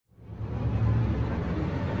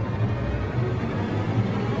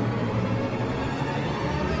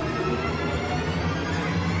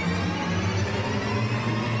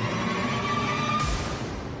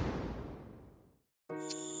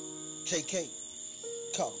JK,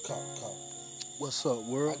 CarterCarterCarter. What's up,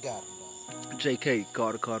 world? I got him, dog. JK,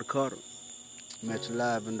 CarterCarterCarter. Match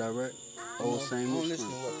live and direct. Old same I don't old listen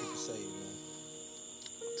to spring. what people say, man.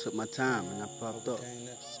 Took my time and I popped up. Overcame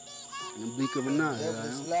that. In the blink of an eye, here Devil I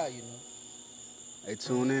is am. a lie, you know. Hey,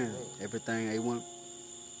 tune in. Everything A1.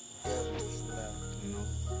 Devil is a lie. You know,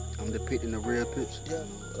 I'm depicting the real picture. You know,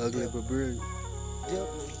 ugly but brilliant.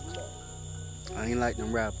 Devil is a lie. I ain't like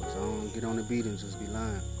them rappers. I don't get on the beat and just be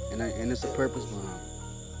lying. And it's a purpose behind it.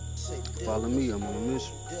 Say the Follow devil me, is I'm on a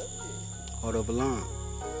mission. devil. Heart of a line.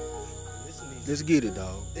 Listen to these. Let's get it,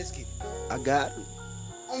 dog. Let's get it. I got it.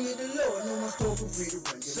 Only the Lord know my store for free to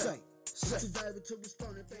run. Say.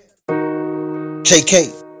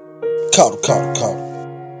 JK, CarterCarterCarter.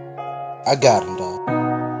 I got him, dog.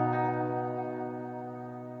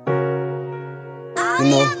 You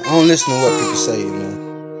know, I don't listen to what people say, you know.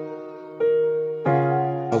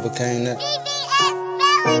 Overcame that.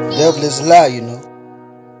 Devil is a lie, you know.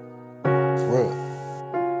 Real.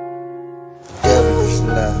 Devil is a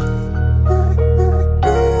lie.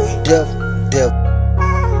 Devil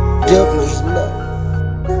is a lie.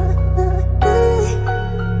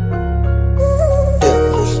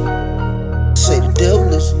 Devil is a lie. Say the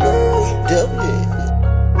devil is a lie. Devil, yeah.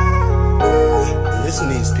 Listen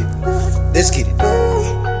to these people. Let's get it.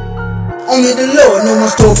 Only the Lord know my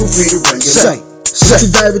store for free to run. Say. Too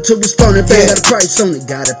valuable to respond and pay, got a price on it,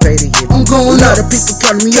 gotta pay to get it. I'm going A lot up. of people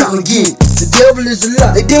calling me out again. The devil is a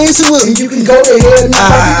lie. They dancing with me, you can go to hell.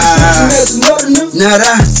 Nobody can switch and that's enough. Not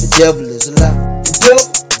I. The devil is a lie. The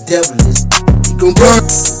devil is. He gon' burn. The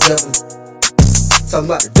devil. Talking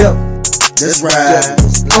about the devil. That's right.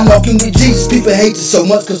 I'm walking with Jesus. People hate you so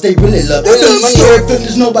much cause they really love it. Scary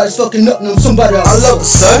feelings, nobody's fucking up. No, somebody else. I love it,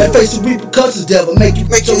 son. That face the repercussions, devil make you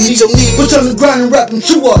Make you eat your knees. Put you on the ground and rap them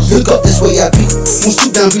true arts. Look up, this way I be. Won't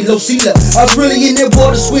shoot down below sea level. I was really in that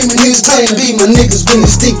water swimming. Niggas claiming be my niggas when they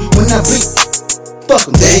stink. When I bleed, fuck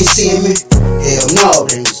them, they ain't seeing me. Hell no,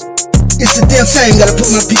 they ain't. It's a damn shame, gotta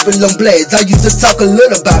put my people on blast. I used to talk a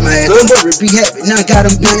little about my ass. Don't worry, be happy. Now I got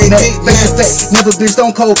them big back. Matter of fact, never been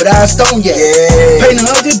stone cold, but I stone yet. Yeah. Paint a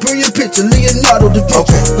ugly, brilliant picture, Leonardo da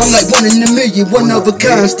Vinci. I'm like one in a million, one of a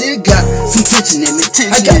kind. Still got some tension in me.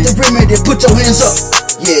 I got the remedy, put your hands up.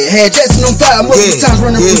 Yeah, had Jackson on fire multiple times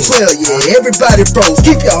running from 12. Yeah, everybody froze.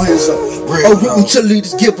 Keep y'all hands up. Oh, Rootin'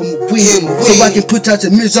 cheerleaders, give them a win. So I can put out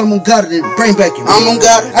your miss. I'm on God and bring back your I'm on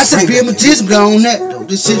God. I said, be a magician, but on that though.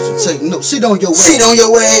 This shit you take no. Sit on your way. Sit on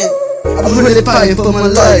your way. I was really fighting for my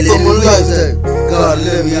life. God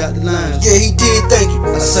let me out the line. Yeah, he did. Thank you.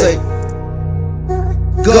 I say,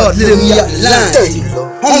 God let me out the line. Thank you,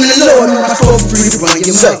 Lord. Only the Lord know my soul free to run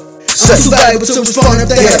your mouth. I'm too valuable to respond if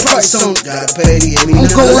they got a price on it. Gotta pay to hear me. I'm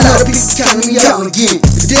going out, people counting me out again.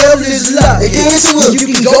 The devil is a lie. They dancing with you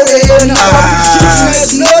can go to hell now.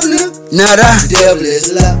 Not I. The devil is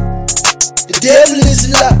a lie. The devil is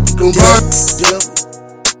a lie. You gon' burn. Devil.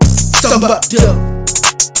 Talk about the devil.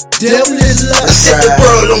 Devil is a lie. I set the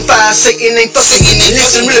world on fire, Satan ain't fucking in it.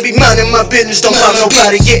 Listen, really be minding my business, don't follow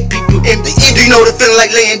nobody yet. People empty. Do you know the feeling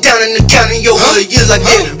like laying down in the county? Yo, all the years like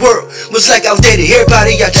the world was like I was dead.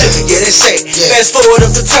 Everybody I took, yeah, that's sad. Fast forward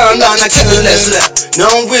up the timeline, I got nothing less left. No, I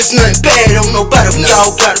don't wish nothing bad on nobody, we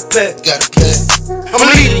all gotta pay. I'm a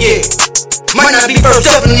leader, yeah. Might not be first,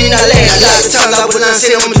 definitely not last. A lot of times I would not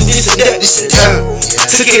say I'm gonna do this and that. This is time.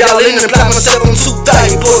 Took it all in and applied myself. I'm too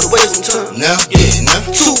valuable to waste some time.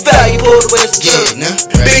 Too valuable to waste some time.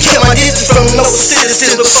 Been kept my distance from local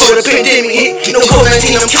citizens before the pandemic hit. No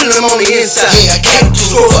COVID-19, I'm killing them on the inside. Yeah, I can't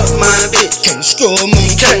destroy my bitch. Can't destroy my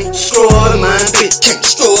bitch. Can't destroy my bitch. Can't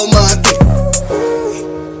destroy my bitch.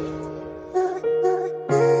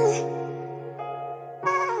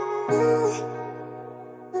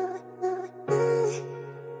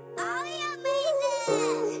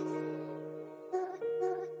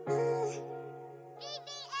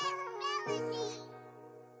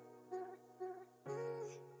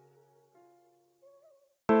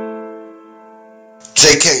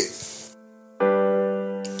 JK,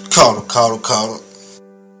 CarterCarterCarter.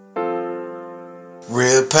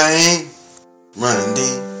 Real pain, running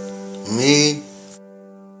deep, me,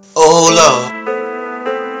 oh Lord.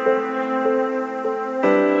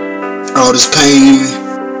 All this pain in me,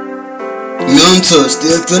 young touch,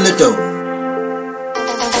 still feel it though.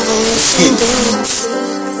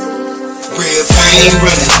 Real pain,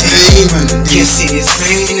 running deep, this is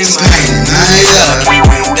pain in my night up.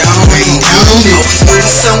 Rain down me. Put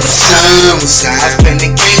some sun, I spend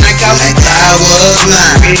again like I was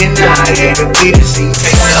mine. Midnight, the beat is seen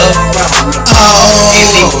up around me. Oh, it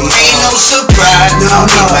ain't no surprise. No,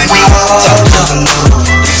 when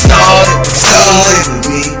they talk about it started with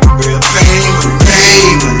me. Real pain,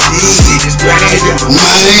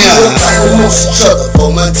 Amongst each other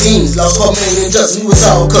for my teens. Lost my man and dust. We was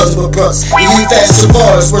all cousins but brothers. We eat fast and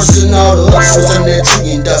bars worse than all the others. Was in that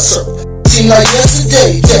tree and dust circle. Seemed like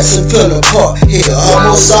yesterday, Jackson fell apart. Yeah,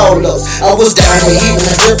 almost all lost. I was down when he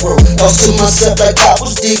went zero. Lost to myself like I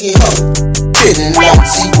was digging up. Feeling like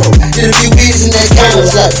zero. Did a few years in that kind of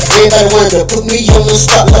life. Everybody wanted to put me on the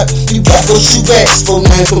spotlight. You got what you asked for,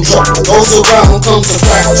 now from trouble. Goes around comes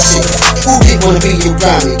around. Shit, who did wanna be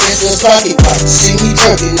around me? Guess it's like it. See me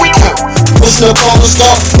drinking and counting. Pushing up on the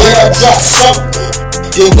star where I drop something.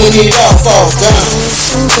 Yeah, when it all falls down,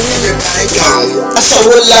 everybody gone. I show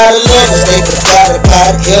a lot of love, they forgot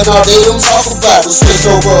about it. Yeah, all they don't talk about was switch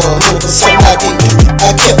over 100% I did.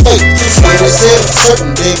 I kept faith, and I said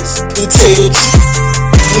certain days. To tell you the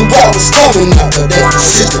truth, I was coming out, but that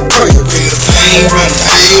was just a prayer. Pain running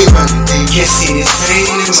deep. Yes, it is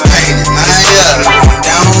pain in my eye.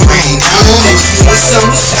 Rain down, it's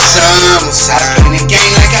summertime. I spent the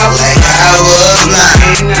game like I was blind.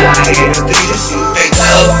 Now I hit a piece and fake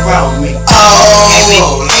around me.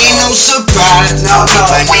 Oh, ain't no surprise. No,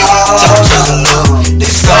 I need to talk to the Lord.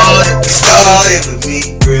 They started with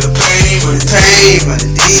me. Real pain,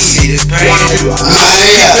 running deep. See this pain in my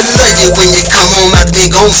eye. It's like it when you come home after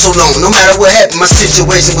being gone so long. No matter what happened, my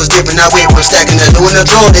situation was different. I went from stacking the dough in the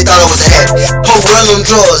drawer, they thought I was a habit. Whole run on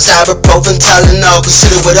drawers, ibuprofen, Tylenol,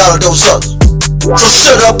 considered with all of those others. So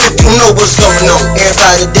shut up if you know what's going on.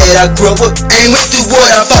 Everybody that I grew up with ain't went through what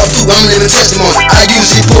I fought through. I'm living testimony. I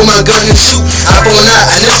usually pull my gun and shoot. I pull out,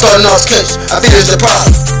 I never start an sketch. I finish the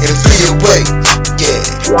problem and flee away. Yeah.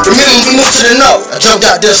 Remember we moved to the north. I jumped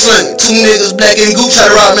out there slinging. Two niggas black and goose tried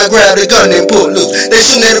to rob me. I grabbed the gun and pulled loose. They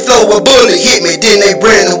shooting at the floor, a bullet hit me. Then they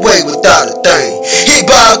ran away without a thing. Hit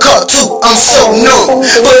by a car too. I'm so numb,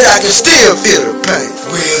 but I can still feel the pain.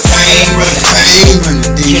 Real pain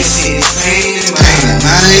running deep. Yes, it is pain in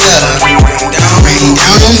my eye. Rain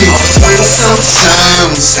down on me. It's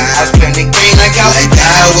summertime. I spent the game like I was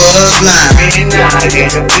blind. Now I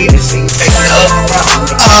get a beat and sing fake around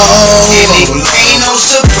me. Oh, ain't no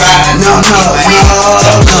surprise. No, I need to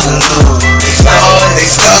talk to the Lord.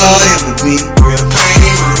 They started with me. Real pain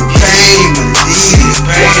running deep. See this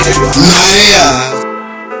pain in my eye.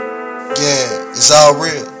 Yeah, it's all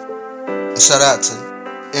real. And shout out to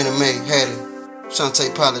NMA, Hattie, Shantae,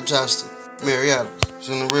 Pilot, Justin, Mary Adams.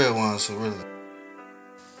 Some of the real ones who really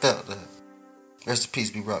felt that. Rest in peace,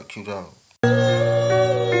 be rock, Q Dog.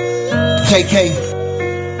 KK,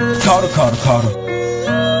 CarterCarterCarter.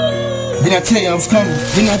 Didn't I tell you I was coming?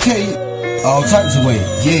 Didn't I tell you? All types of ways,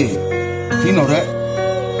 yeah. You know that.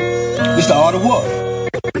 It's the art of war.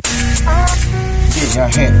 Yeah, I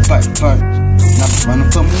had to fight. And I was running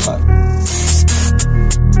for my life.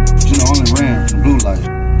 You know, I only ran from blue light.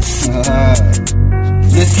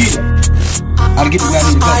 Let's get it. I get where I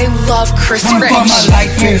need to go. I love Chris Rich.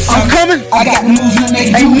 I'm coming. I got the moves, nothing they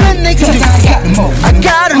can do. Ain't nothing they can do. I got the moves. I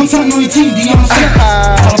got it. I'm turning on your team, do you understand?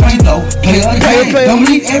 All the pain though, play other game. Don't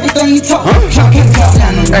believe everything you talk. Try to cut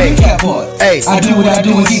down on your cowboy. I do what I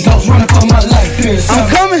do and keep ghosts running for my life. I'm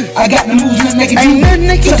coming. I got the moves, nothing they can do. Ain't nothing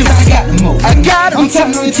they can do. I got the moves. I got it. I'm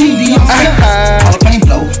turning on your team, do you understand? All the pain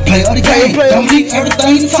flow, play other game. Don't believe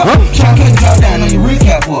everything you talk. Try to cut down on your real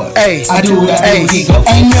cowboy. I do what I do and keep ghosts.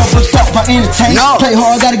 Ain't never stop by entertain. Play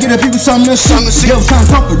hard, gotta get up people something to shoot. Yo, trying to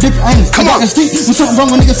comfort different angles. Come on, steep. When something wrong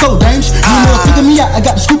with niggas so dangerous. You know, figure me out. I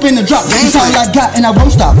got the scoop in the drop. That's all I got, and I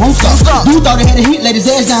won't stop. Dude thought he had a hit, laid his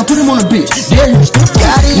ass down, put him on the bitch. There he was.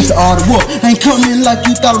 It's the art of war. Ain't coming like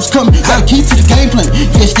you thought it was coming. Gotta keep to the game plan.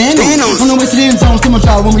 Yeah, stand on. On the way to the end zone, still my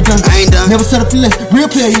job when we done. I ain't done. Never set up for less. Real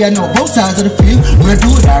player, yeah, I know both sides of the field. When I do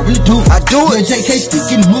it, I really do it. I do it. Yeah, JK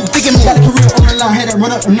speaking move. Got a career on the line, had to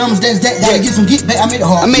run up the numbers. That's that. Gotta get some get back. I made it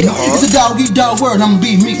hard. It's a dog eat dog world. I'ma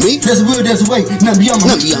be me. There's a will, there's a way. Nothing beyond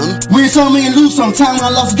me. Win some and lose some. Time when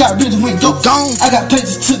I lost, I got rid of went go. I got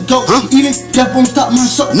places to go. Even death won't stop my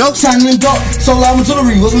show. Shining in dark. So loud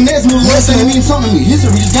artillery. What's my next move? What's saying mean something to me?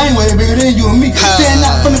 History, this game way bigger than you and me. Stand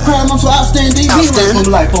out from the crowd, I'm so outstanding.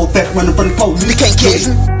 From life, old fat running from the police. We can't catch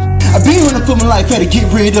me. I been running for my life, had to get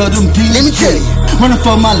rid of them demons. Let me tell you. Running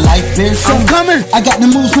for my life, there's I'm coming. I got the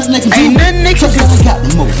moves, nothing they can do. Ain't nothing they can do. I got the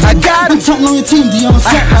moves. I got I'm turning on your team, do you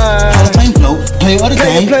understand? All the pain flow, play other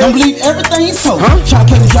game. Don't believe everything you told. Try to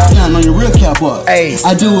play the drive down on your real cowboy.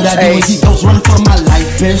 I do what I do and keep ghosts running for my life,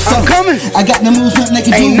 there's I'm coming. I got the moves, nothing they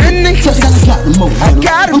can do. Ain't nothing they can do. I got the moves. I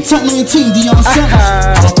got 'em. I'm turning on your team, do you understand?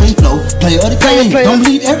 All the pain flow, play other game. Don't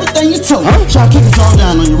believe everything you told. Try to keep the draw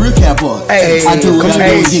down on your real cowboy. boy. Hey, I do what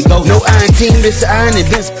I do, go. No iron team, this iron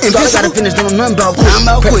invincible. So I gotta finish, don't know nothing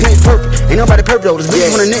about quick. Ain't perfect, ain't nobody perfect though. This bitch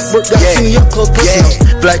on the neck work, gotta see me up close personal.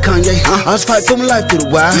 Black Kanye, I was fighting for my life through the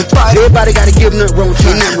wire. Everybody gotta give nothing wrong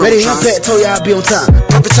time. Ready to impact, told you I'll be on time.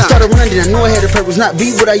 Started running, I know I had a purpose, not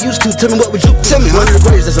be what I used to. Tell me what would you tell me? One of the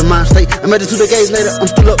greatest, that's a mind state. I made it 2 decades later, I'm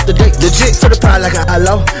still up to date. Legit, certified like I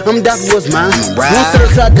law. I'm down for what's mine. One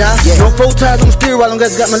service I die. No 4 times, I'm still while I'm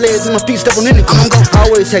got my legs and my feet step on anything. I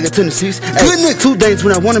always take it to the seats. 2 days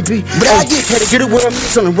when I wanna be. But I had to get it where I'm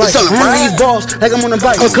on the right. I'm these balls like I'm on a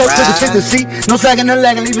bike. I'm coach to the chick and seat. No sagging, no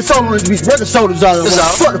lagging, leave it solo on the beat. Working shoulders all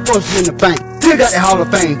around. Fuck the forces in the bank. Still got that Hall of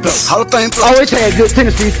Fame flow. Hall of Fame flow. Always had good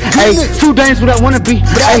tendencies. Hey, 2 days when I wanna be.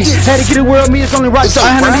 Hey, had to get it where me, it's only right.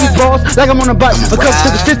 I handle these balls like I'm on a bike. A coach to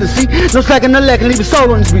the consistency. No slacking, no lacking, leave it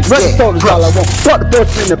solo on the beat. Working shoulders all I want. Fuck the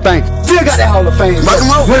forces in the bank. Still got that Hall of Fame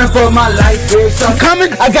flow. Running for my life, I'm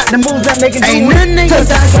coming. I got the moves that make it. Ain't nothing.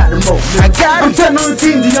 Cause I got the moves. I'm telling on the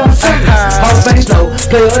team, you know what I'm saying? Hall of Fame flow.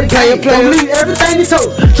 Play all the game. Don't believe everything he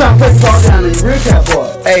told. Try to play the ball down in the real cat boy.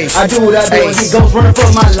 Hey, I do what I do and he goes running for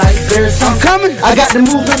my life. I'm coming. I got the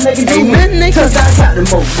moves that make it do me. Cause I got the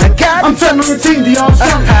moves. I'm telling on the team, you know what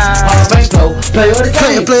I'm saying? Hall of Fame flow. Play all the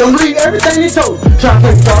game. Don't believe everything he told. Try to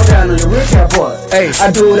play the ball down in the real cat boy. Hey,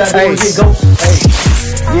 I do what I do and he goes. Hey,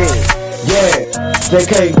 yeah.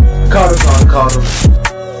 JK, Carter. I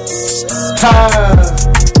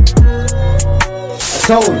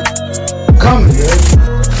told you, coming, yeah.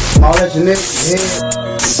 I'm all at your neck, your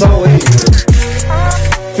head, so in here.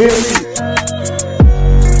 Feel me?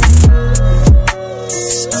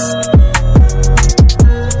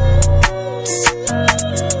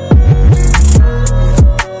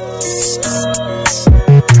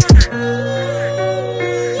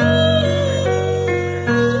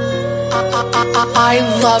 I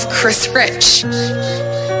love Chris Rich.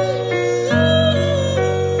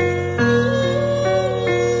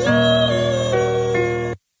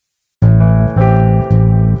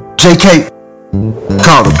 JK,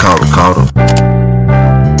 Carter.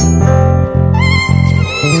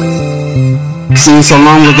 Seen so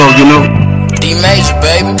long ago, you know. D major,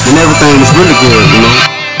 baby. And everything was really good, you know.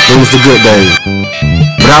 It was the good days.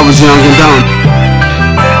 But I was young and dumb.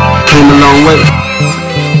 Came a long way.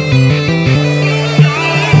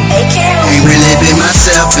 Ain't really been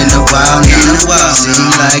myself in a while now.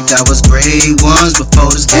 Seemed like I was grade ones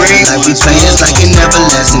before this game. Like we players like it never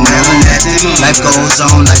lasting. Life goes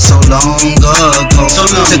on like so long ago.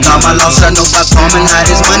 Took all my loss, I know by coming how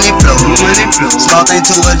this money flow. Small thing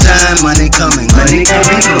to a giant, money coming. Ain't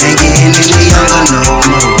getting any younger no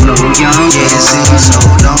more. Yeah, it seems so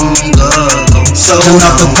long ago. So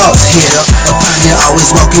off the boss, yeah. Always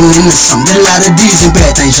walking into some. Did a lot of deeds and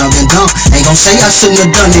bad things, young and dumb. Ain't gon' say I shouldn't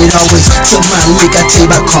have done it. Always took my lick, I tell you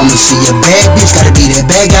about karma. See a bad bitch, gotta be that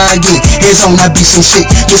bad guy again. Heads on that bitch and shit.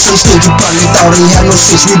 Misunderstood, you probably thought ain't had no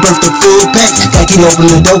sense. Rebirth the full pack. Back in open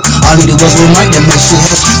the door. All needed was one mic that made shit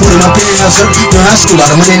happen. What am I picking up, sir? No high school, all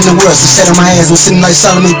the money in the world. So sat on my ass and sitting like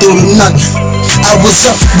Solomon through the night. I was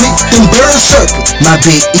up with them birds circle. My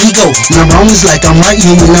big ego. When I'm wrong, it's like I'm right.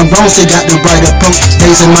 And when I'm wrong, still got the right approach.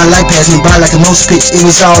 Days in my life passed me by like a most pitch. It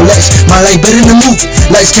was all less. My life better than movie.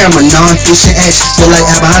 Lights, camera, non-fiction action. Feel like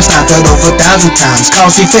Albert Einstein cut over 1,000 times.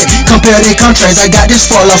 Cause effect. Compare their contrast. I got this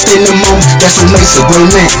fall off in the moment. That's what makes a great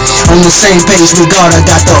man. On the same page with God, I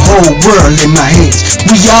got the whole world in my hands.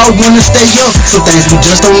 We all wanna stay up. Some things we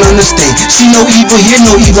just don't understand. See no evil, hear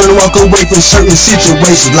no evil, and walk away from certain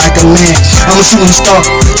situations like a man. I'm a shooting star.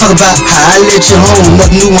 Talk about how I let you home.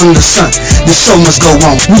 Nothing new under the sun. The show must go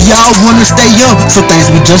on. We all wanna stay up. Some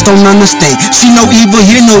things we just don't understand. See no evil,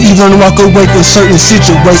 hear no evil, and walk away from certain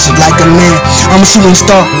situations like a man. I'm a shooting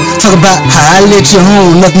star. Talk about how I let you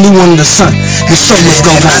home. Nothing new under the sun. The show must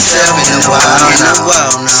go on. Myself in a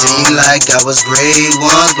while now. Seemed like I was grade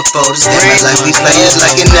ones before this game. Like we players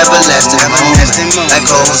like it never lasted. That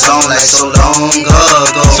goes on like so long ago.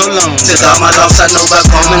 Took all my loss, I know by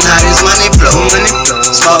coming how this money flow.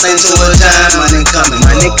 Small thing to a giant, money coming.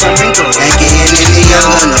 Ain't getting any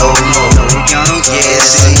younger no more. Yeah, it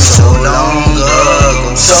seems so long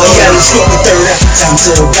ago. So you gotta skip the third eye. Time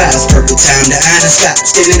to rise, perfect time to iron stop.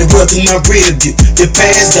 Standing the world through my rear view. The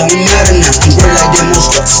past don't matter now. I'm real like them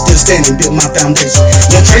most structures. Still standing, built my foundation.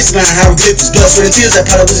 No trace behind hieroglyphics. Blood, sweat, and tears. I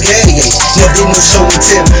probably was gladiating. Never did no show and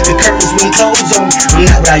tell. The curtains wouldn't close on me. I'm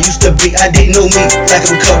not what I used to be. I didn't know me. Like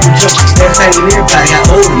a recovered joke. Everything and everybody got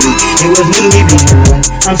hold of me. It was me being alone.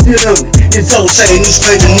 I'm still on it. This old saying, new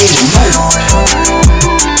stranger needing money.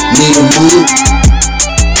 Needing money.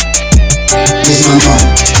 This my mom.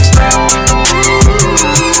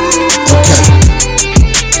 Okay.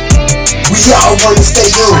 We I wanna stay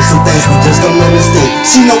young, some things we just don't understand.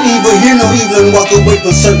 See no evil, hear no evil, and walk away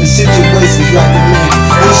from certain situations like a man.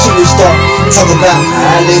 I'm a shooting star, talk about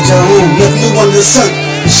how I laid your home, nothing new under the sun.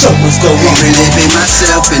 So what's going on? Been living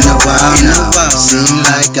myself in a while now. Seemed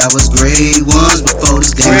like I was grade ones before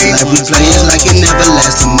this game. Life we play is like it never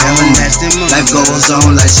lasting. Life goes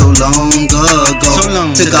on like so long ago.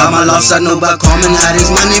 Took all my loss, I know about calming how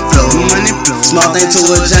this money flow. Small thing to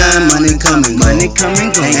a giant, money coming,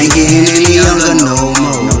 go. Ain't getting any younger no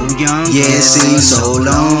more. Yeah, it seems so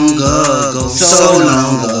long ago, so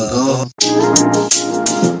long ago.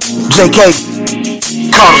 JK,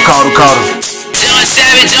 Carter.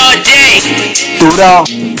 Through it all,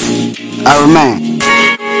 I remain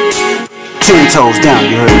 10 toes down,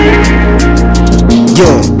 you heard me?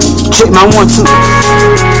 Yeah, check my 1, 2.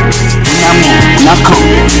 And I come.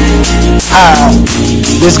 Alright,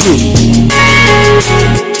 let's get it.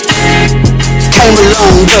 Came a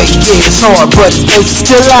long way, yeah, it's hard, but it's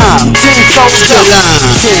still on. 10 toes down,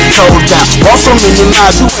 10 toes down. Walk so many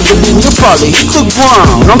miles, you ain't believe you probably hit the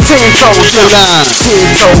ground. I'm 10 toes down,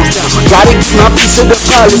 10 toes down. Gotta get my piece of the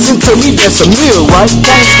pie, listen to me, that's a meal, right?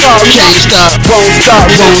 Don't stop, won't stop.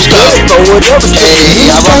 Throw it up, hey,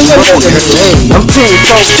 I rock the road, hey, I'm 10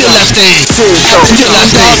 toes down, 10 toes down.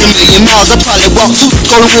 1,000,000,000 miles, I probably walk too.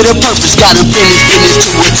 Rolling with a purpose, got a finish business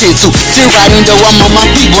to attend to. Still riding though I'm on my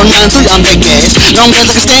feet, 192 on that gas. Long as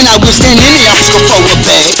I can stand, I withstand any obstacle for a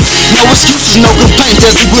bag. No excuses, no complaints,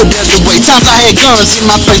 there's a will, there's a way. Times I had guns in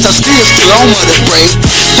my face, I still on with a break.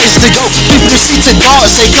 Place to go, people to see to God,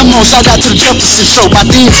 say come on, shout out to the Jefferson show. My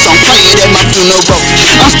theme song playing at my funeral.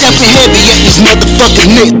 I'm stepping heavy at this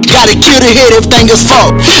motherfucking neck. Gotta kill the head, everything is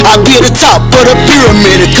fault. I be at the top of the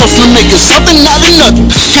pyramid, it comes from making something out of nothing.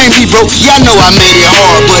 Can't be broke, yeah I know I made it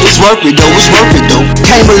hard, but it's worth it though, it's worth it though.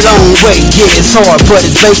 Came a long way, yeah it's hard, but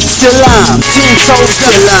it's made still on. 10 toes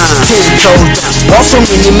down, 10 toes down. Walk so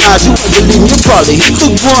many miles, you ain't believe you probably hit the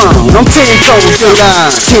ground. I'm 10 toes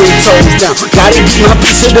down, 10 toes down. Gotta get my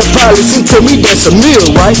piece of the pie, listen to me, that's a meal,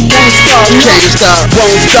 right? Don't stop,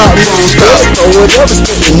 won't stop. Throw it up,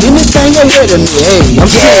 spitting anything ahead of me, hey, I'm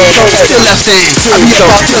 10 toes till I stand, 10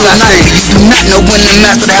 toes till I stand. You do not know when the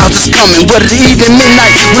master the house is coming, but at even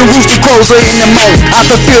midnight, when rooster crows are in the morning, I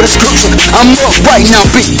fulfill the scripture, I'm up right now,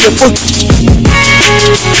 big different.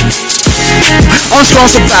 Unstrong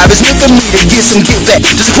survivors, get familiar, get some get back.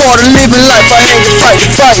 This part of living life, I had to fight Mike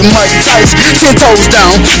Tyson. 10 toes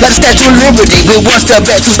down, like Statue of Liberty, with 1 step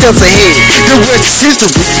back, 2 steps ahead. The rest is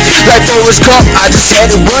history. Like Forrest Gump, I just had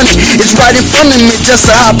to run it. It's right in front of me, just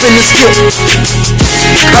a hop in the skip.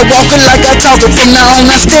 I walk it like I talk it, from now on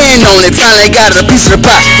I stand on it. Finally got a piece of the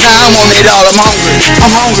pie, now I want it all, I'm hungry.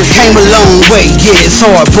 Came a long way, yeah it's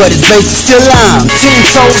hard, but it's made still on. 10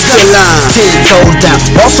 toes still on, 10 toes down.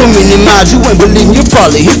 Walk so many miles, you ain't believe you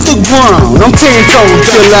probably hit the ground. I'm 10 toes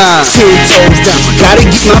still on, 10 toes down. Gotta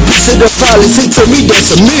get my piece of the pie, listen to me,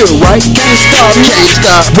 that's a meal, right? Don't stop,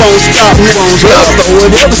 won't stop. Throw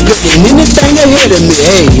it up, spitting anything ahead of me,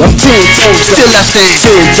 hey, I'm 10 toes till I stand,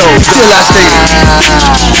 10 toes till I stand.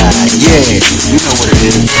 Yeah, you know what it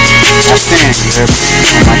is. I stand, you heard me?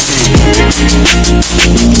 My team.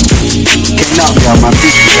 Get knocked out my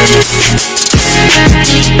feet.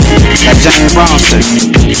 Like James Brown said,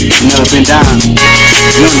 never been down. You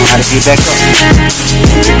don't know how to get back up.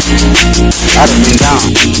 I done been down.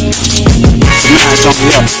 Now it's on me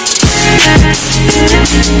up. JK.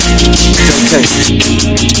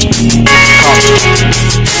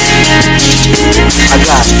 I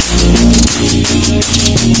got it.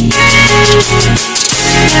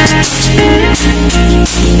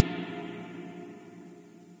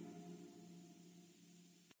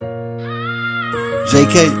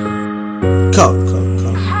 JK, come.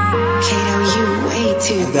 Kato, you way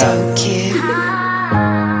too dope, kid.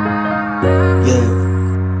 Yeah.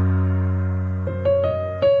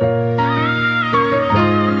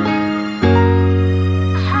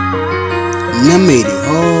 And I made it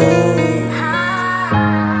home.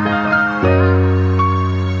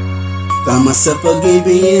 Found myself again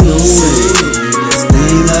being on this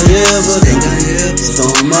thing I ever done.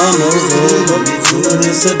 Storm almost over.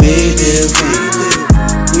 It's a big deal, baby.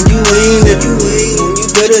 When you ain't there, you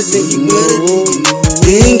better than you know.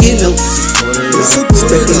 You ain't get no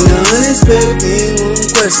expecting the unexpected. One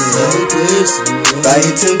question. By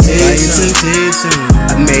your temptation,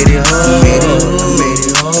 I made it home.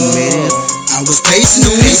 I was pacing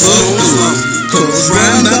on the road, goes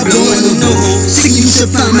round by blowing the nose. See you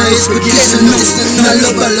supply my expedition. My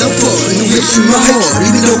love for no hits in my heart.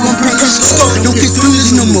 Even though I'm promised scar, don't get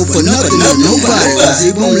feelings no more for nothing or nobody, cause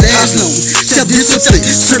it won't last long. Self-discipline,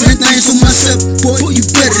 certain things for myself, boy, you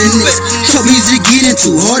better than this. So easy to get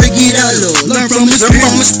into, hard to get out of. Learn from my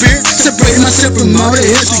spirit, separate myself from all the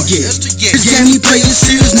yesteryear. This game we play is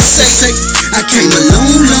serious, no say. I came a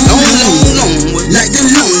long way, like the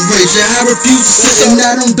Lone Ranger. I refuse to say, and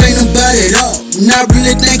I don't blame nobody at all. And I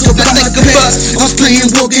really think about my past. I was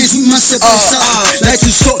playing war games with myself inside. Life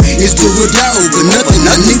too short, it's do or die over nothing.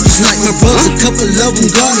 My niggas like my brothers, a couple of them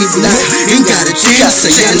gone even now. Ain't got a chance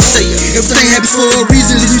to say everything happens for a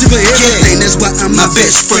reason, leaves for everything. That's why I'm my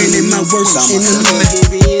best friend and my worst enemy.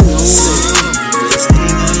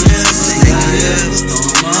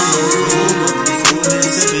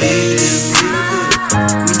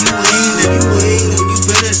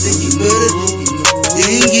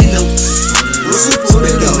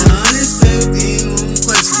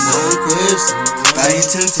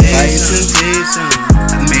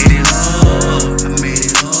 I made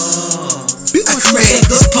it all. I created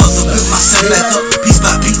this puzzle, built myself back up, piece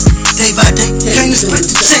by piece, day by day. Can't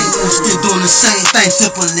expect to change, I'm still doing the same thing,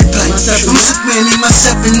 simple and plain. I'm disciplining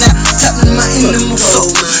myself and not tapping my inner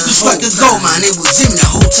soul. Just like a gold mine, it was in the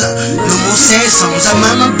whole time. No more sad songs, I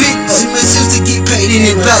mind my business. It makes sense to get paid,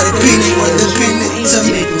 anybody penny, what the penny to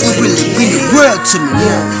me. It really mean the world to me.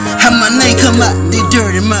 How my name come out, they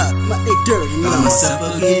dirty mouth. I'm myself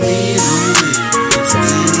again,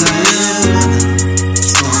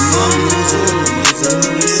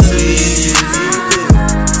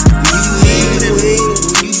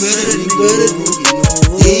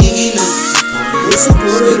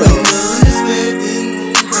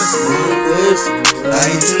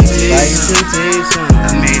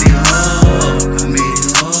 I made it all.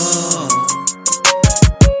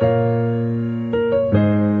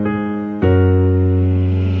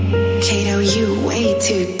 Kato, you way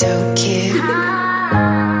too dope, kid.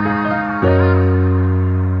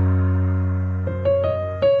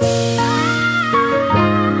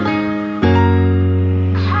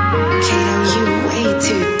 Kato, you way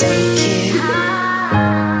too dope, kid.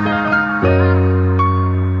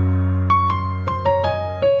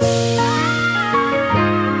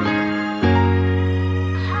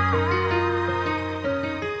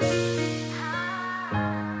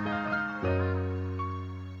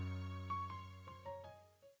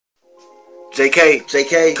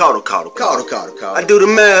 JK, Carter. I do the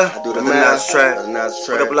math, another nice track.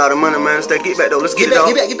 Put up a lot of money, man. Stay get back though. Let's get it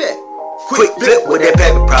off. Get back. Quick flip with that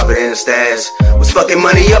paper, profit in the stash. Was fucking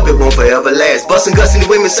money up, it won't forever last. Bustin' guts and the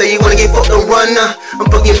women say you wanna get fucked, don't run now. I'm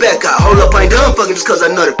fucking back out, hold up, I ain't done fucking just cause I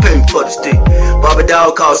know they pay me for the stick. Bobby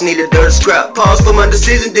dog calls, need a dirt scrap. Pause for my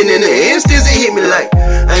decision, then in the instance it hit me like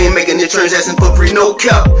I ain't making the transaction for free, no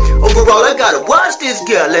cap. Overall, I gotta watch this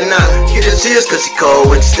girl and not get the chills cause she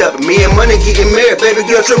cold when she steppin'. Me and money getting married, baby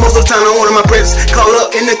girl trip most of the time on one of my friends. Call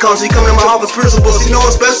up in the car, she coming to my office principal, she know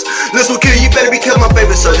I'm special. Listen, kid, you better be careful, my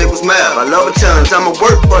favorite subject was math. I love a challenge, I'ma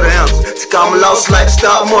work for the ounces. Took all my loss like the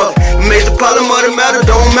stock market. Made the problem of the matter,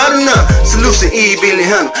 don't matter now. Solution E, Billy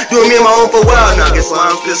Hunter. Doing me and my own for a while now. Guess why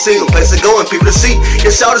I'm still single. Place to go and people to see.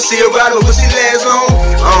 It's all to see her ride, but will she last long?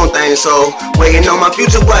 I don't think so. Waiting on my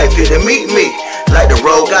future wife here to meet me. Like the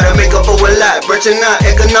road, gotta make up for a lot. Branching out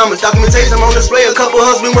economics, documentation, I'm on display. A couple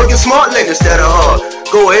husbands working smart late instead of hard.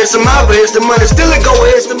 Go ahead, some mile, here's the money. Still a go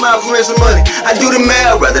ahead, some mile, some money. I do the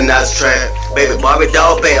math, rather not trap. Baby Barbie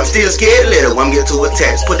dog bad, I'm still scared little. I'm get too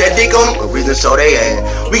attached. Put that dick on them, a reason so they add.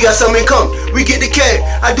 We got something in common, we get the cash.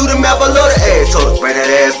 I do the math, I love the ass. Told her, bring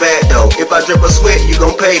that ass back though. If I drip a sweat, you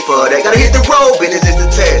gon' pay for that. Gotta hit the road, business is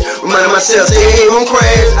the task. Reminding myself, stay here on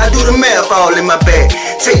crash. I do the math, all in my bag.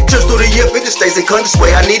 Take trips through the year, 50 states and countries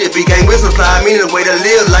way I need it. Big game wisdom, apply meaning the way to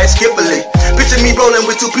live life skipperly. Picture me rolling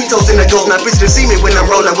with 2 pitos in the ghost. Now bitch to see me when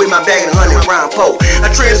I'm rolling with my bag and 100 round pole.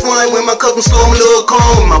 I transform like when my custom slow, I'm a little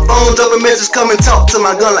calm. My phone dropping messages, come and talk to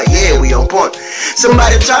my gun like, yeah, we on point.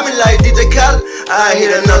 Somebody try me like DJ Khaled. I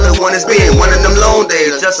hit another one, it's been one of them long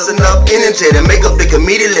days. Just enough energy to make a flick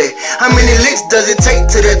immediately. How many licks does it take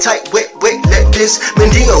to that tight, wait, let this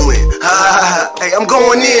Mendigo win? Ha ha ha. Hey, I'm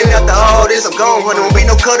going in after all this, I'm gone, honey. Won't be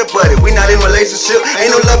no cutter buddy. We not in a relationship,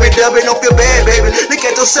 ain't no lovey-dovey, don't feel bad, baby. Look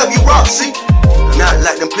at yourself, you rock, see? not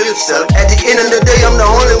like them pills sell. At the end of the day, I'm the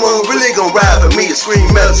only one who really gon' ride for me and scream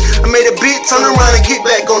melodies. I made a beat, turn around and get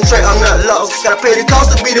back on track, I'm not lost. Gotta pay the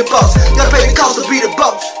cost to be the boss, gotta pay the cost to be the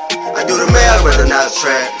boss. I do the math, rather not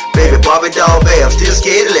track. Baby Barbie doll bad, I'm still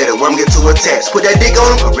scared to let a worm get too attached. Put that dick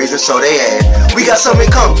on them, a reason so they add. We got something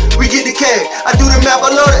coming, we get the cash. I do the math,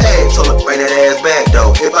 I love the ad. Told her, bring that ass back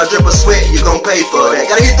though. If I drip a sweat, you gon' pay for that.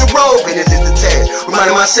 Gotta hit the road, business is the task.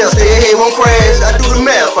 Reminding myself, stay ahead, won't crash. I do the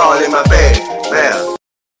math, all in my bag. Math.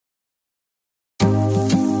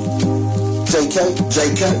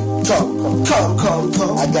 JK,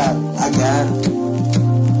 call. I got it.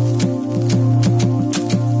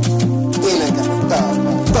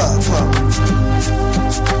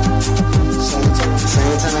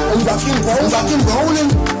 I'm rockin' rollin'.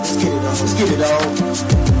 Let's get it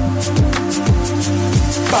on.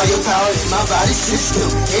 Firepower in my body system,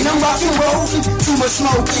 and I'm rockin' rollin'. Too much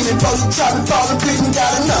smoke in it, bro. You dropping, fallin', please, got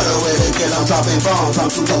another way to kill. I'm dropping bombs, I'm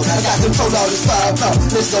too low. I got control all this firepower.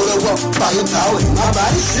 Let's go to war. Firepower in my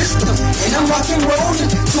body system, and I'm rockin' rollin'.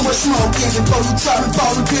 Too much smoke in it, bro. You dropping,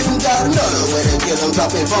 fallin', please, got another way to kill. I'm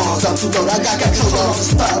dropping bombs, I'm too low. I got control all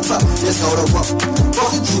this firepower. Let's go to war.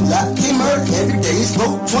 4th of July, get murdered every day.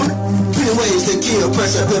 Smoke 20. 3 ways to kill.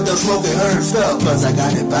 Pressure built up smoking herbs. Spell, cause I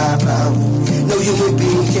got it firepower. No human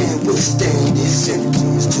being can't withstand this energy,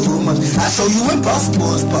 it's too much. I show you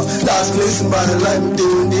impossible as pop. Lost listen by the life of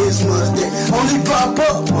doing this much that only pop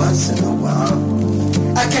up once in a while.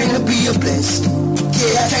 I came to be a blessing.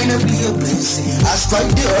 Yeah, I came to be a blessing. I strike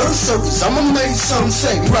the earth surface, I'ma make some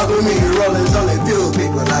shake. Rock with me, rollins, only few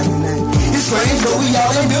people like your name. It's strange, but we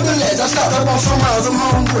all ain't building legs. I stopped up on some rounds, I'm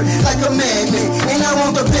hungry, like a madman, and I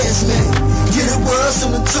want the best man. Get the world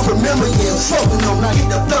something to remember, yeah. Smoking on, I hit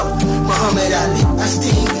the flow. Muhammad Ali, I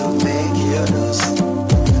still you, man, killed us.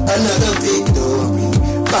 Another victory.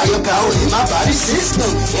 Firepower in my body system,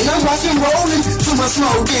 and I'm rockin' rollin'. Too much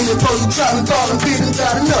smoke in it, bro. You dropping, fallin', feelin',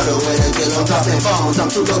 got another way to kill. I'm dropping bombs, I'm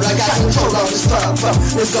too low. I got control of this firepower.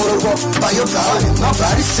 Let's go to war. Firepower in my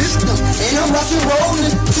body system, and I'm rockin'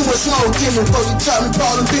 rollin'. Too much smoke in it, bro. You dropping,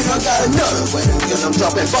 fallin', feelin', got another way to kill. I'm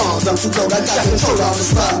dropping bombs, I'm too low. I got control of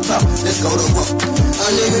this firepower. Let's go to war.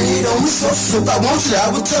 Unlimited on resources. If I want you, I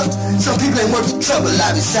will touch. Some people ain't worth the trouble.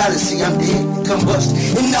 I be silent, see I'm dead, combustion.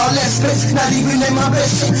 In all that space, not even in my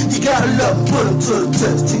best. You gotta love them, put them to the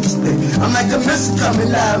test, till you spit. I'm like a missile coming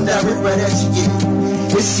live, now right at you,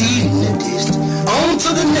 yeah. It's eating the dish. On to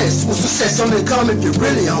the next, with success only come if you're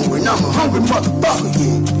really hungry. And I'm a hungry motherfucker,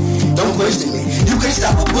 yeah. Don't question me, you can't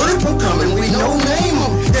stop a bullet from coming with no name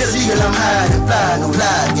on. There's eagle, I'm high and fly, no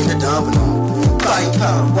lie, get the dumping on.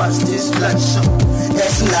 Firepower, watch this light show.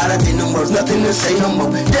 That's a lot, I didn't worth nothing to say no more.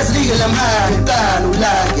 There's legal, I'm high and fly, no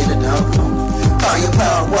lie, get the dumping on.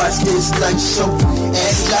 Firepower, watch this light show.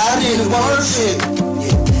 Ass loud in the words, yeah.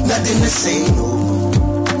 Nothing to say no more.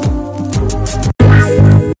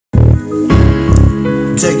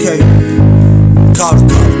 JK,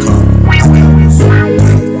 CarterCarterCarter. I got this. Yeah.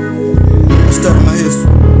 I studied my history.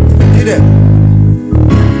 Hear that?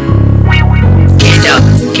 Get up.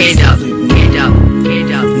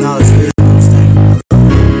 Knowledge is understanding.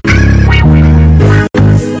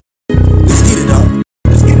 Let's get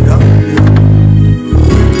it up.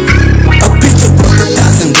 A picture worth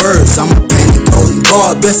 1,000 words. I'm a painting golden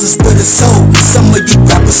God. Best is with a soul. Some of you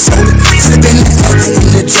rappers sold it. Slipping the habit in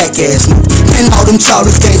the jackass move. And all them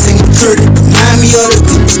childish games ain't maturity. Remind me of the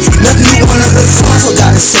goose. Nothing new one of the songs, so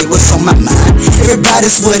gotta say what's on my mind.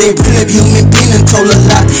 Everybody's where they really human being and told a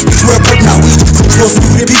lie. It's real but now we just supposed to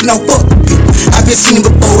be people, no fuck people. I've been seen it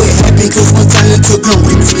before it happened, cause one time it took a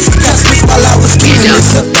reach. Got switched while I was killing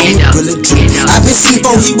this up on the bullet tree. I've been seen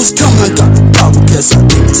before he was coming, I got the power, guess I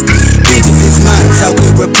demons. Vision is mine, I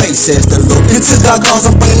will replace as the Lord. Into God cause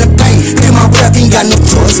I'm bringing the pain. In my rap ain't got no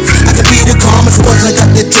choice. I could be the calmest voice, I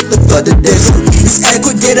got that trip for the desert. It's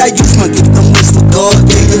adequate that I use my gift from which for God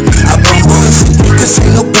gave it. I bum buns, cause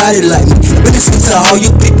ain't nobody like me. But listen to all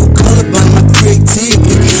you people colorblind my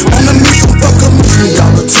creativity. On a mission, fuck a mission,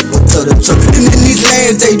 y'all are triple to the church. And in these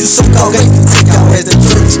lands, they do so-called games to take out as the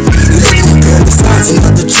church. Living in perilous times,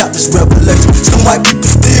 another chapter's revelation. Some white people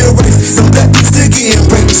still racist, some black people still getting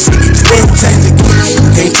raped. It's worth changing.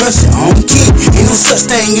 You can't trust your own kid. Ain't no such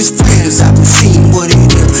thing as friends. I've been seeing what it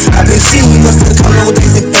is. I've been seeing what's the come on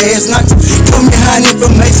days and fast nights. Told me hiding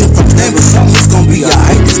information from them, but something is gonna be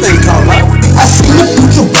alright. This thing called life. I seen the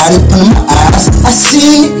future right in front of my eyes. I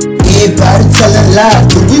seen it. Everybody telling lies,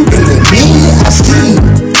 but we really mean it. I seen it.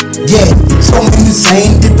 Yeah, so many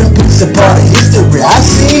same different pieces of part of history. I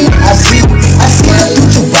seen the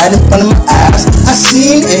future right in front of my eyes. I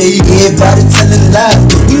seen it. Everybody telling lies,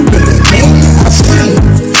 but we really mean it. I seen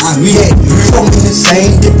it. I mean, so many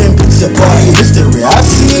same different pieces of part in history. I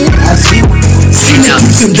see the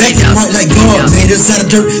truth and black and white like God made us out of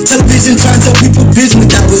dirt. Television trying to tell people business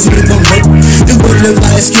that was really gonna work. The word of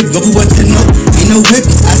life skip over what you know. Ain't no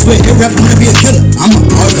witness. I swear every rap wanna be a killer. I'm a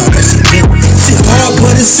hard dog, that shit clear. Shit hard,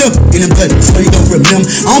 but it's simple. In the blood, so you don't remember.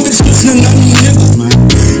 I don't be switching none of you niggas, man.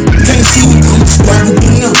 Can't see me, I'm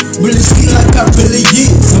squabbling now. Really see like I really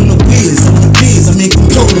is. I'm the whiz, I'm the biz. I'm in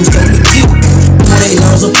control, I'm so legit. All they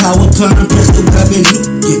laws of power, turn and press the weapon, look,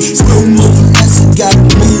 yeah. Slow motion, acid, gotta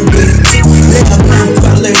move with it. Let up now,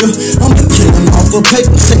 later. I'm the killing off of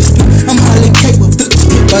paper, Shakespeare. I'm highly capable, flip the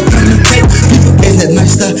script, I turn the tape. People gain that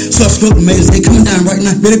nice style, so I smoke the maze, they coming down right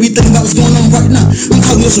now. Better be thinking about what's going on right now. I'm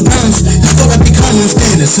talking your surroundings, it's thought I'd be calm and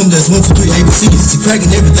standing. Some that's 1, 2, 3, ABCs, to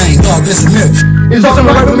cracking everything, God bless America. It's also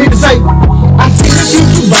right for me to say, I see the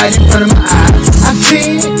future right in front of my eyes. I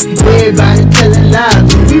see everybody telling lies,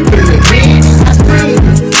 but we really mean it. I see it,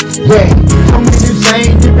 yeah. So many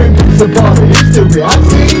same different pieces of part of history. I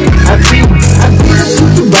see the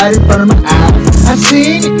future right in front of my eyes. I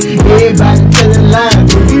see everybody telling lies,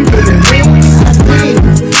 but we really mean it. I see it,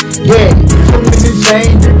 yeah. So many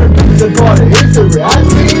same different pieces of part of history. I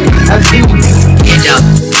see it. Get up,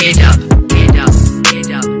 get up, get up,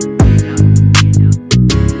 get up.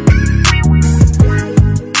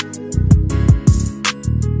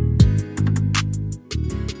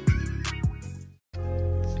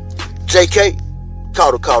 JK,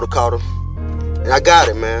 Carter. And I got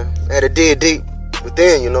it, man. Had to dig deep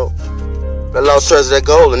within, you know. I lost trace of that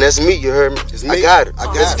goal, and that's me, you heard me? It's me. I got it.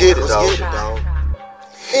 Let's get it, dog.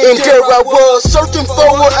 And there I was, searching for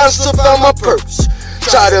an answer, found my purse.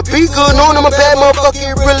 Try to be good, knowing I'm a bad motherfucker,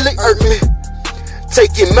 it really hurt me.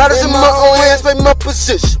 Taking matters in my own hands, play my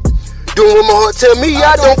position. Doing what my heart tell me,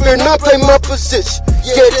 I don't fear none, play my position.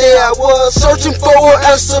 Yeah, there I was, searching for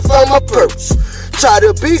an answer, found my purse. Try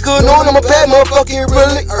to be good, knowing I'm a bad motherfucker, it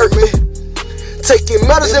really hurt me. Taking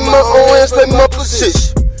matters in my own hands, play my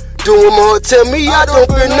position. Doing what my heart tell me, I don't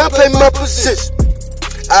fear none, play my position.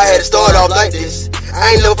 I had to start off like this.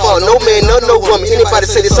 I ain't never fought no man, no woman. Anybody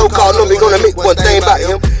say they so-called know me, gonna make one thing about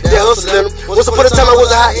him. They hustling him. Once upon a time I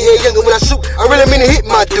was a hot head younger when I shoot. I really mean to hit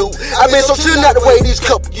my dude. I've been so chill not the way these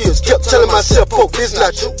couple years. Kept telling myself, folk, this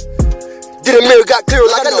not you. Then the mirror got clear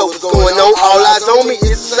like I know what's going on. All eyes on me,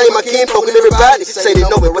 it's the same, I can't poke and everybody say they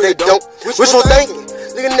know it, but they don't. Which one thinking?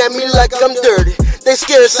 Looking at me like I'm dirty. They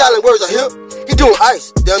scared silent words I hear. He doing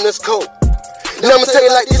ice, damn that's cold. Now I'ma tell you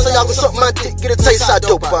like this so y'all can suck my dick, get a taste I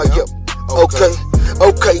dope out, yo.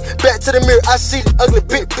 Okay, back to the mirror, I see the ugly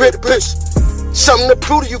big pretty bitch. Something to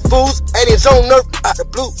prove to you fools, aliens on earth, out the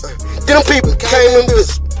blue. Then them people came in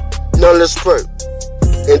this. Now let's pray.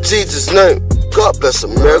 In Jesus' name, God bless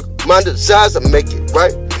America. My desires to make it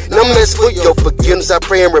right. And I'm asking for your forgiveness, I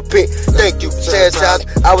pray and repent. Thank you for chastising.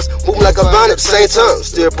 I was moving like a vine at the same time,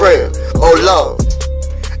 still praying. Oh Lord,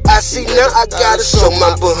 I see now I gotta show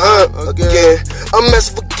my behind again. I'm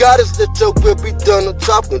asking for God is that your will be done on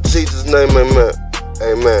top. In Jesus' name, amen.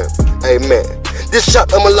 Amen. This shot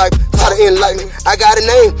of my life, try to enlighten me. I got a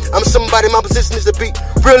name, I'm somebody, my position is to be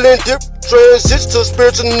real and dip. Transition to a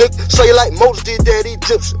spiritual nigga. Show you like Moses did that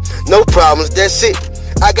Egyptian. No problems, that's it.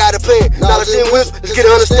 I got a plan, knowledge and wisdom. Let's get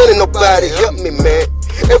an understanding, nobody help me, man.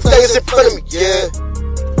 Everything is in front of me, yeah.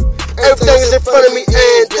 Everything is in front of me,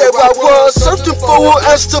 and there I was, searching for an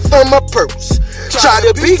answer to find my purpose. Try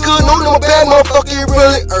to be good, knowing I'm a bad motherfucker, it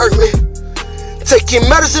really hurt me. Taking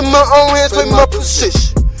matters in my own hands, play my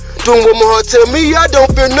position. Doing what my heart tell me, I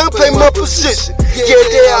don't fear none, play my position. Yeah,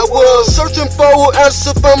 there I was, searching for an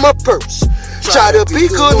answer to find my purpose. Try to be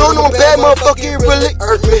good, knowing I'm a bad motherfucker, it really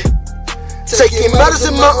hurt me. Taking matters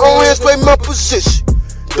in my own hands, play my position.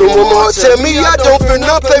 Doing what my heart tell me, I don't fear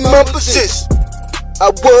none, play my position. I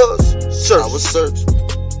was searching,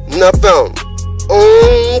 and I found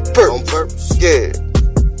on purpose. Yeah.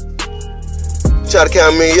 Try to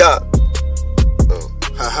count me out.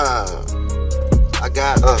 I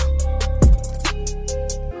got it.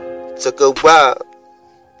 Took a while,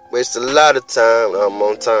 wasted a lot of time. I'm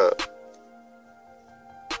on time.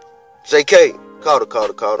 JK,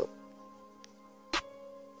 Carter.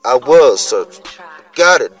 I was searching,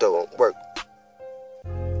 got it though, work.